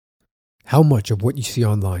How much of what you see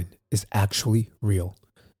online is actually real?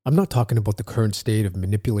 I'm not talking about the current state of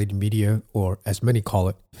manipulated media or, as many call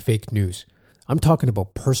it, fake news. I'm talking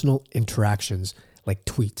about personal interactions like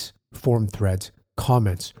tweets, forum threads,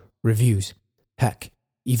 comments, reviews, heck,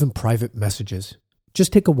 even private messages.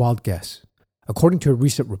 Just take a wild guess. According to a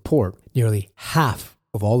recent report, nearly half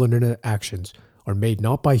of all internet actions are made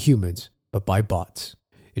not by humans, but by bots.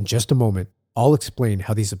 In just a moment, I'll explain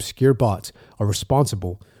how these obscure bots are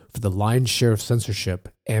responsible for the lion's share of censorship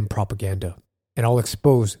and propaganda. And I'll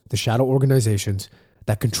expose the shadow organizations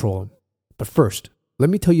that control them. But first, let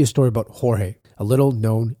me tell you a story about Jorge, a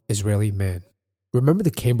little-known Israeli man. Remember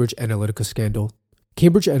the Cambridge Analytica scandal?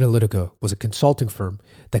 Cambridge Analytica was a consulting firm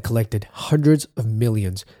that collected hundreds of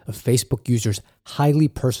millions of Facebook users' highly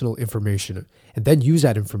personal information and then used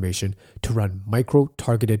that information to run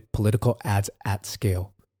micro-targeted political ads at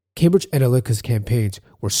scale. Cambridge Analytica's campaigns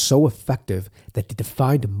were so effective that they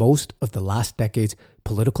defined most of the last decade's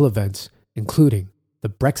political events, including the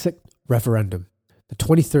Brexit referendum, the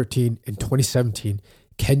 2013 and 2017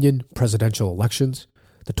 Kenyan presidential elections,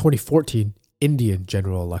 the 2014 Indian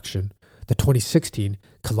general election, the 2016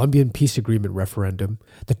 Colombian peace agreement referendum,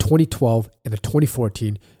 the 2012 and the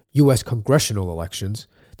 2014 U.S. congressional elections,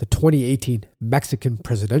 the 2018 Mexican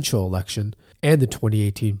presidential election, and the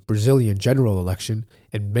 2018 Brazilian general election,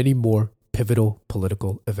 and many more pivotal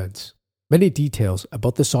political events. Many details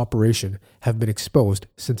about this operation have been exposed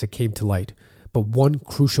since it came to light, but one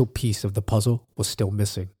crucial piece of the puzzle was still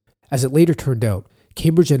missing. As it later turned out,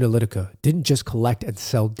 Cambridge Analytica didn't just collect and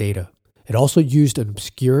sell data. It also used an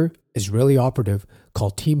obscure Israeli operative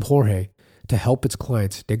called Team Jorge to help its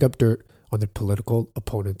clients dig up dirt on their political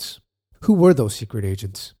opponents. Who were those secret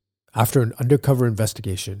agents? After an undercover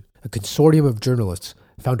investigation, a consortium of journalists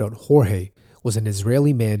found out Jorge was an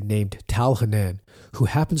Israeli man named Tal Hanan, who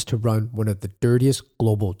happens to run one of the dirtiest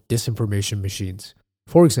global disinformation machines.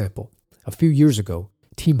 For example, a few years ago,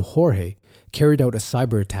 Team Jorge carried out a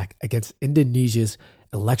cyber attack against Indonesia's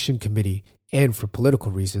election committee and, for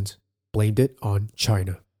political reasons, blamed it on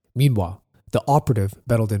China. Meanwhile, the operative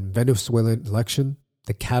meddled in Venezuelan election,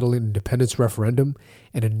 the Catalan independence referendum,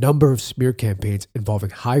 and a number of smear campaigns involving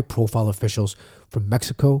high-profile officials from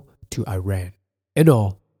Mexico to Iran. In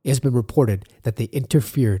all, it has been reported that they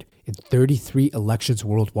interfered in 33 elections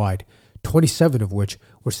worldwide, 27 of which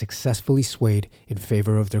were successfully swayed in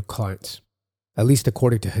favor of their clients, at least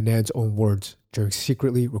according to Hanan's own words during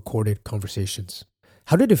secretly recorded conversations.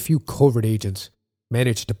 How did a few covert agents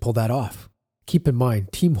manage to pull that off? Keep in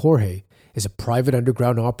mind, Team Jorge is a private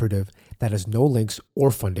underground operative that has no links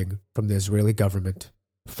or funding from the Israeli government.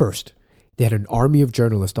 First, they had an army of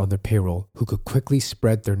journalists on their payroll who could quickly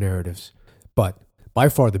spread their narratives. But by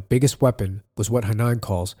far the biggest weapon was what Hanan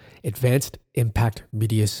calls Advanced Impact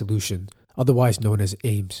Media Solution, otherwise known as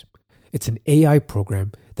AIMS. It's an AI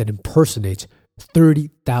program that impersonates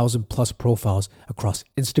 30,000 plus profiles across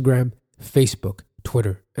Instagram, Facebook,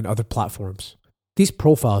 Twitter, and other platforms. These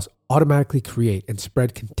profiles automatically create and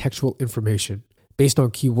spread contextual information. Based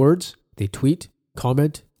on keywords, they tweet,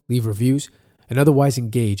 comment, leave reviews, and otherwise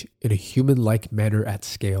engage in a human-like manner at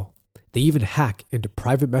scale. They even hack into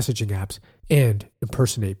private messaging apps and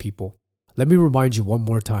impersonate people. Let me remind you one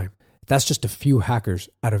more time, that's just a few hackers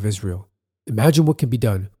out of Israel. Imagine what can be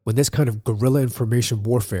done when this kind of guerrilla information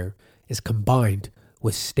warfare is combined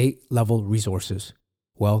with state-level resources.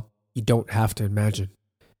 Well, you don't have to imagine.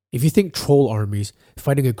 If you think troll armies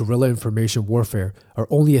fighting a guerrilla information warfare are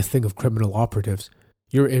only a thing of criminal operatives,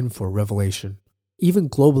 you're in for a revelation. Even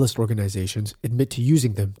globalist organizations admit to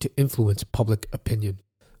using them to influence public opinion.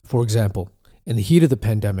 For example, in the heat of the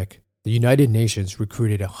pandemic, the United Nations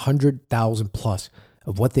recruited 100,000 plus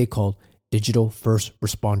of what they called digital first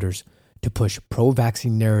responders to push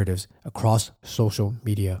pro-vaccine narratives across social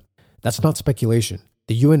media. That's not speculation.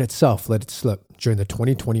 The UN itself let it slip during the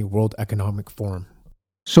 2020 World Economic Forum.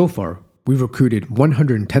 So far, we've recruited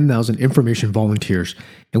 110,000 information volunteers,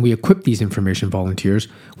 and we equip these information volunteers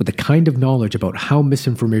with the kind of knowledge about how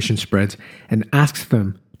misinformation spreads and asks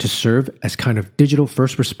them to serve as kind of digital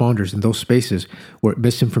first responders in those spaces where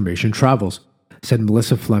misinformation travels, said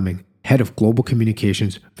Melissa Fleming, head of global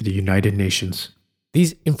communications for the United Nations.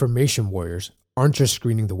 These information warriors aren't just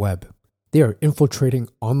screening the web. They are infiltrating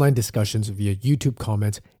online discussions via YouTube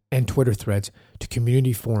comments and Twitter threads to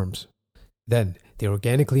community forums. Then, they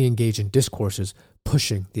organically engage in discourses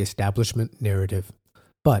pushing the establishment narrative.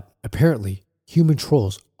 But, apparently, human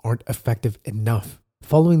trolls aren't effective enough.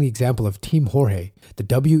 Following the example of Team Jorge, the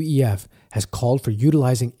WEF has called for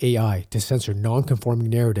utilizing AI to censor non-conforming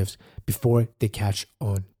narratives before they catch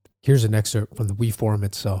on. Here's an excerpt from the WE forum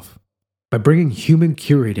itself. By bringing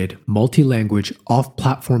human-curated, multi-language,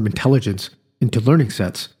 off-platform intelligence into learning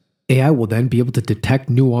sets, AI will then be able to detect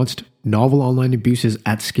nuanced, novel online abuses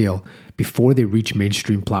at scale before they reach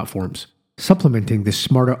mainstream platforms, supplementing this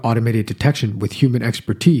smarter automated detection with human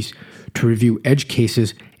expertise to review edge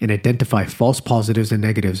cases and identify false positives and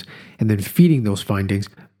negatives, and then feeding those findings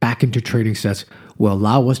back into training sets will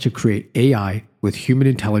allow us to create AI with human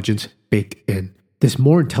intelligence baked in. This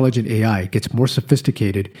more intelligent AI gets more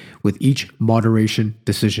sophisticated with each moderation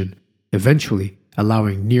decision, eventually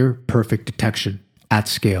allowing near-perfect detection at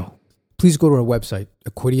scale. Please go to our website,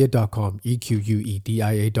 equidia.com,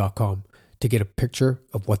 EQUEDIA.com, to get a picture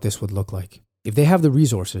of what this would look like. If they have the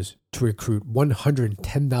resources to recruit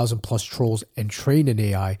 110,000 plus trolls and train an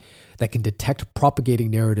AI that can detect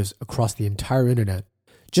propagating narratives across the entire internet,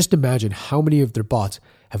 just imagine how many of their bots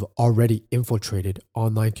have already infiltrated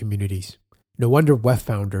online communities. No wonder WEF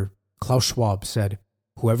founder Klaus Schwab said,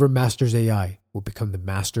 "Whoever masters AI will become the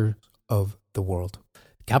master of the world."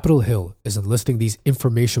 Capitol Hill is enlisting these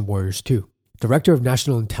information warriors too. Director of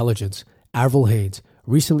National Intelligence, Avril Haines,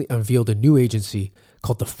 recently unveiled a new agency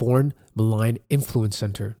called the Foreign Malign Influence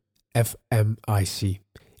Center, FMIC.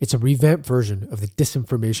 It's a revamped version of the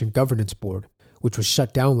Disinformation Governance Board, which was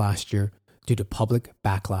shut down last year due to public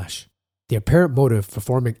backlash. The apparent motive for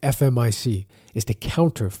forming FMIC is to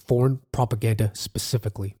counter foreign propaganda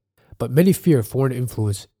specifically. But many fear foreign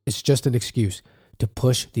influence is just an excuse to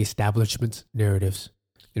push the establishment's narratives.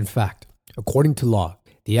 In fact, according to law,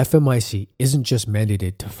 the FMIC isn't just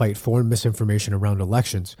mandated to fight foreign misinformation around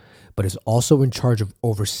elections, but is also in charge of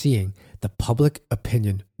overseeing the public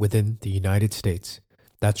opinion within the United States.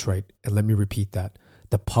 That's right, and let me repeat that.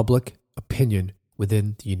 The public opinion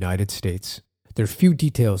within the United States. There are few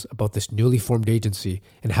details about this newly formed agency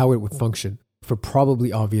and how it would function, for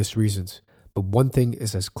probably obvious reasons. But one thing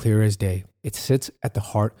is as clear as day. It sits at the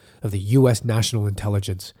heart of the U.S. national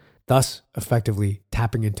intelligence, thus effectively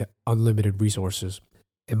tapping into unlimited resources.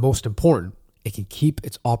 And most important, it can keep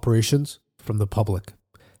its operations from the public.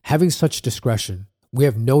 Having such discretion, we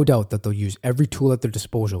have no doubt that they'll use every tool at their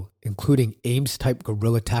disposal, including Ames-type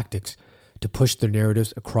guerrilla tactics, to push their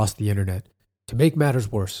narratives across the internet. To make matters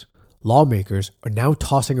worse, lawmakers are now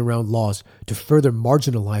tossing around laws to further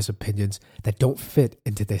marginalize opinions that don't fit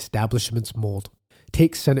into the establishment's mold.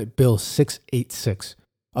 Take Senate Bill 686,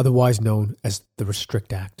 otherwise known as the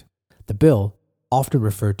Restrict Act. The bill, often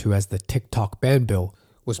referred to as the TikTok ban bill,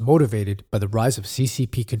 was motivated by the rise of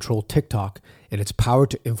CCP-controlled TikTok and its power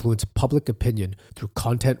to influence public opinion through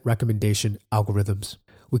content recommendation algorithms.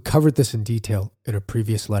 We covered this in detail in a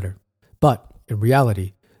previous letter. But, in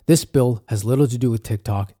reality, this bill has little to do with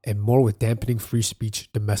TikTok and more with dampening free speech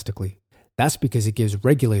domestically. That's because it gives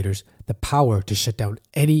regulators the power to shut down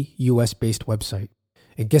any US-based website.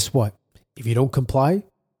 And guess what? If you don't comply,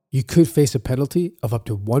 you could face a penalty of up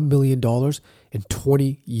to $1 million and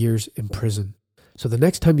 20 years in prison. So the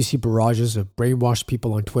next time you see barrages of brainwashed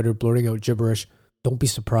people on Twitter blurting out gibberish, don't be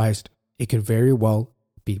surprised. It could very well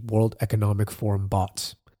be World Economic Forum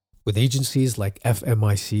bots. With agencies like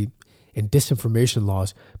FMIC and disinformation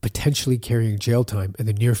laws potentially carrying jail time in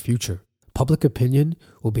the near future, public opinion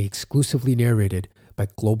will be exclusively narrated by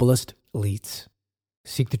globalist elites.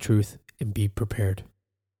 Seek the truth and be prepared.